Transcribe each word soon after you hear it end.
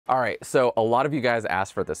All right, so a lot of you guys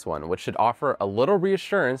asked for this one, which should offer a little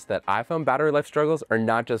reassurance that iPhone battery life struggles are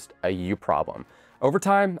not just a you problem. Over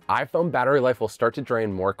time, iPhone battery life will start to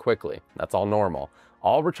drain more quickly. That's all normal.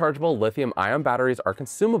 All rechargeable lithium-ion batteries are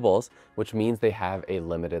consumables, which means they have a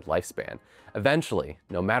limited lifespan. Eventually,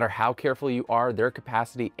 no matter how careful you are, their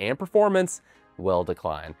capacity and performance will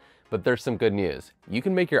decline. But there's some good news. You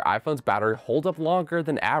can make your iPhone's battery hold up longer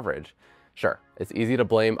than average. Sure, it's easy to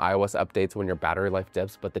blame iOS updates when your battery life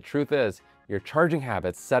dips, but the truth is, your charging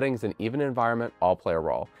habits, settings, and even environment all play a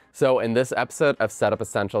role. So in this episode of Setup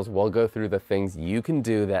Essentials, we'll go through the things you can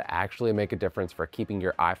do that actually make a difference for keeping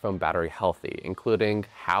your iPhone battery healthy, including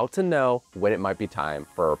how to know when it might be time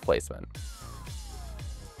for a replacement.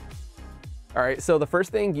 All right, so the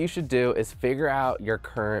first thing you should do is figure out your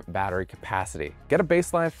current battery capacity. Get a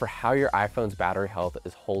baseline for how your iPhone's battery health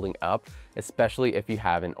is holding up, especially if you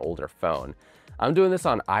have an older phone. I'm doing this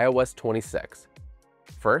on iOS 26.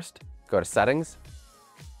 First, go to Settings,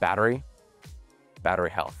 Battery, Battery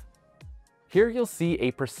Health. Here you'll see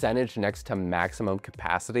a percentage next to maximum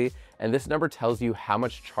capacity, and this number tells you how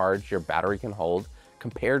much charge your battery can hold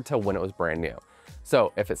compared to when it was brand new.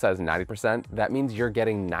 So if it says 90%, that means you're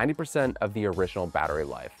getting 90% of the original battery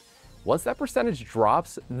life. Once that percentage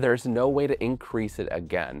drops, there's no way to increase it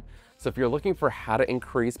again. So if you're looking for how to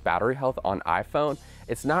increase battery health on iPhone,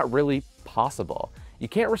 it's not really possible. You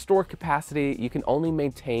can't restore capacity, you can only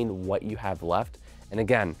maintain what you have left. And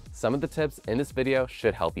again, some of the tips in this video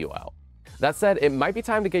should help you out. That said, it might be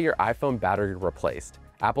time to get your iPhone battery replaced.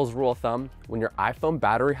 Apple's rule of thumb, when your iPhone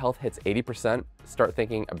battery health hits 80%, start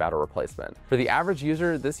thinking about a replacement. For the average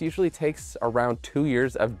user, this usually takes around 2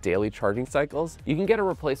 years of daily charging cycles. You can get a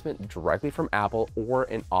replacement directly from Apple or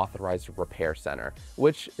an authorized repair center,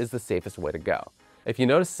 which is the safest way to go. If you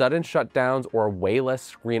notice sudden shutdowns or way less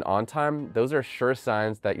screen on time, those are sure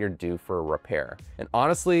signs that you're due for a repair. And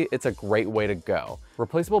honestly, it's a great way to go.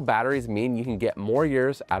 Replaceable batteries mean you can get more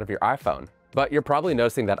years out of your iPhone. But you're probably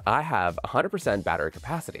noticing that I have 100% battery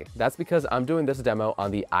capacity. That's because I'm doing this demo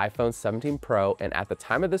on the iPhone 17 Pro, and at the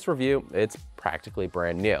time of this review, it's practically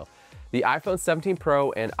brand new. The iPhone 17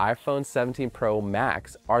 Pro and iPhone 17 Pro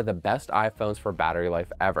Max are the best iPhones for battery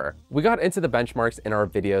life ever. We got into the benchmarks in our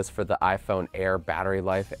videos for the iPhone Air battery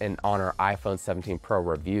life and on our iPhone 17 Pro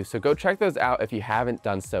review, so go check those out if you haven't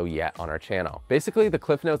done so yet on our channel. Basically, the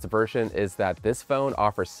Cliff Notes version is that this phone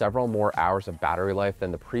offers several more hours of battery life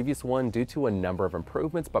than the previous one due to a number of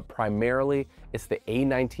improvements, but primarily it's the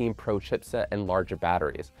A19 Pro chipset and larger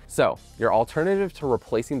batteries. So your alternative to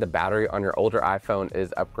replacing the battery on your older iPhone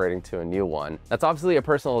is upgrading to a new one. That's obviously a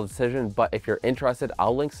personal decision, but if you're interested,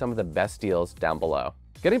 I'll link some of the best deals down below.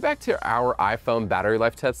 Getting back to our iPhone battery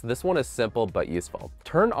life tips, this one is simple but useful.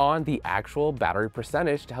 Turn on the actual battery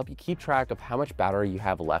percentage to help you keep track of how much battery you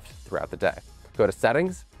have left throughout the day. Go to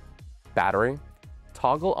Settings, Battery,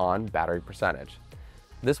 toggle on battery percentage.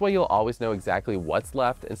 This way you'll always know exactly what's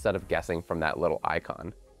left instead of guessing from that little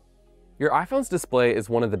icon. Your iPhone's display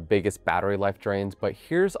is one of the biggest battery life drains, but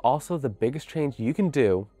here's also the biggest change you can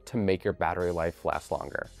do to make your battery life last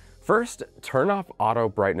longer. First, turn off auto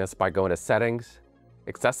brightness by going to Settings,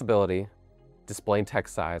 Accessibility, Display and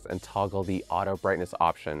Text Size, and toggle the auto brightness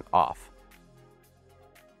option off.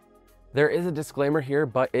 There is a disclaimer here,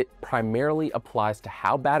 but it primarily applies to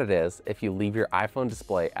how bad it is if you leave your iPhone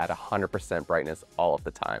display at 100% brightness all of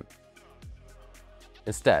the time.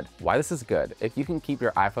 Instead, why this is good, if you can keep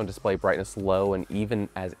your iPhone display brightness low and even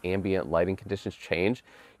as ambient lighting conditions change,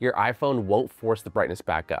 your iPhone won't force the brightness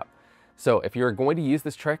back up. So if you're going to use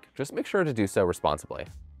this trick, just make sure to do so responsibly.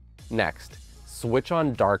 Next, switch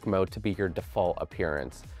on dark mode to be your default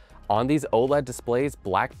appearance. On these OLED displays,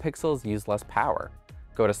 black pixels use less power.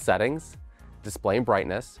 Go to Settings, Display and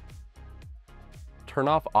Brightness, turn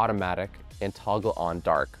off automatic, and toggle on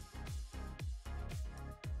dark.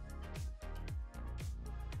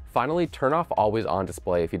 Finally, turn off always on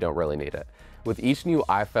display if you don't really need it. With each new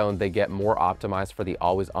iPhone, they get more optimized for the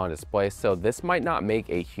always on display, so this might not make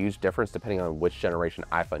a huge difference depending on which generation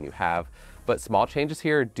iPhone you have, but small changes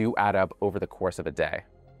here do add up over the course of a day.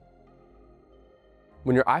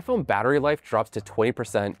 When your iPhone battery life drops to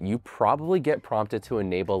 20%, you probably get prompted to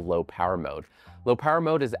enable low power mode. Low power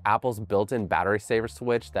mode is Apple's built-in battery saver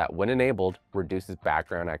switch that, when enabled, reduces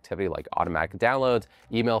background activity like automatic downloads,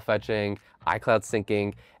 email fetching, iCloud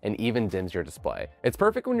syncing, and even dims your display. It's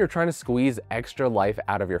perfect when you're trying to squeeze extra life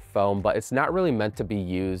out of your phone, but it's not really meant to be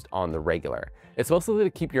used on the regular. It's mostly to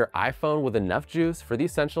keep your iPhone with enough juice for the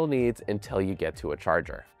essential needs until you get to a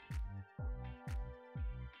charger.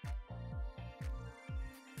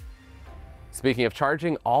 Speaking of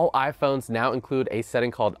charging, all iPhones now include a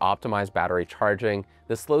setting called optimized battery charging.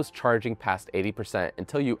 This slows charging past 80%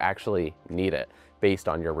 until you actually need it based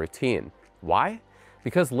on your routine. Why?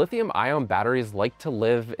 Because lithium-ion batteries like to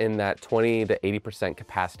live in that 20 to 80%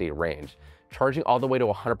 capacity range. Charging all the way to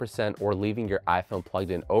 100% or leaving your iPhone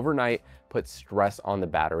plugged in overnight puts stress on the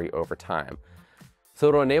battery over time.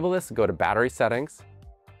 So to enable this, go to battery settings,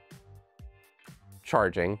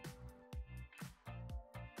 charging,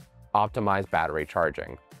 optimize battery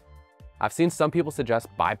charging. I've seen some people suggest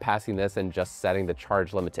bypassing this and just setting the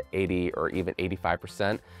charge limit to 80 or even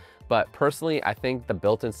 85%, but personally, I think the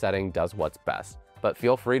built-in setting does what's best, but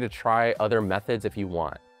feel free to try other methods if you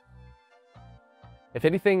want. If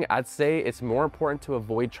anything, I'd say it's more important to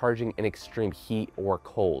avoid charging in extreme heat or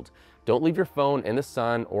cold. Don't leave your phone in the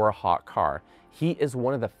sun or a hot car. Heat is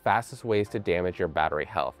one of the fastest ways to damage your battery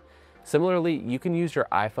health. Similarly, you can use your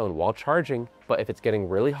iPhone while charging, but if it's getting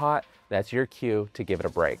really hot, that's your cue to give it a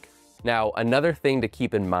break. Now, another thing to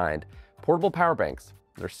keep in mind, portable power banks.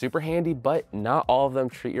 They're super handy, but not all of them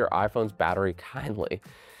treat your iPhone's battery kindly.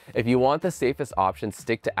 If you want the safest option,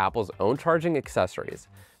 stick to Apple's own charging accessories.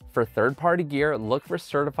 For third-party gear, look for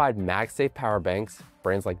certified MagSafe power banks.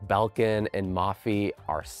 Brands like Belkin and Mophie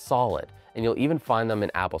are solid, and you'll even find them in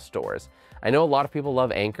Apple stores. I know a lot of people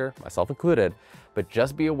love Anchor, myself included, but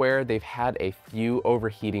just be aware they've had a few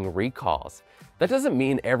overheating recalls. That doesn't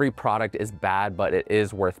mean every product is bad, but it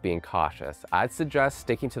is worth being cautious. I'd suggest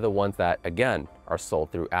sticking to the ones that, again, are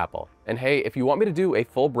sold through Apple. And hey, if you want me to do a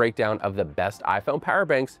full breakdown of the best iPhone power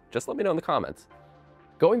banks, just let me know in the comments.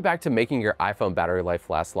 Going back to making your iPhone battery life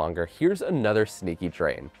last longer, here's another sneaky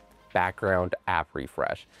drain: background app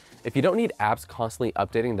refresh. If you don't need apps constantly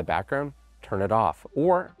updating the background, turn it off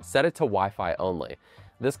or set it to Wi-Fi only.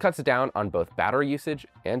 This cuts down on both battery usage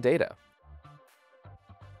and data.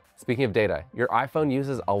 Speaking of data, your iPhone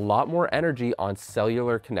uses a lot more energy on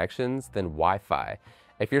cellular connections than Wi-Fi.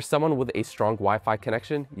 If you're someone with a strong Wi-Fi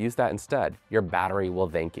connection, use that instead. Your battery will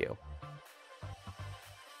thank you.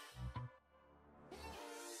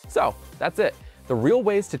 So that's it. The real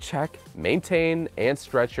ways to check, maintain, and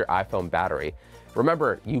stretch your iPhone battery.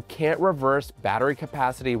 Remember, you can't reverse battery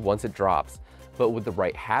capacity once it drops, but with the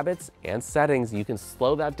right habits and settings, you can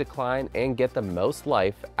slow that decline and get the most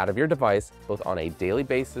life out of your device, both on a daily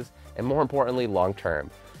basis and, more importantly, long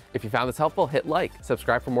term. If you found this helpful, hit like,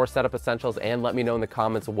 subscribe for more setup essentials, and let me know in the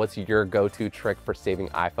comments what's your go-to trick for saving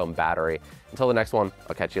iPhone battery. Until the next one,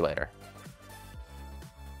 I'll catch you later.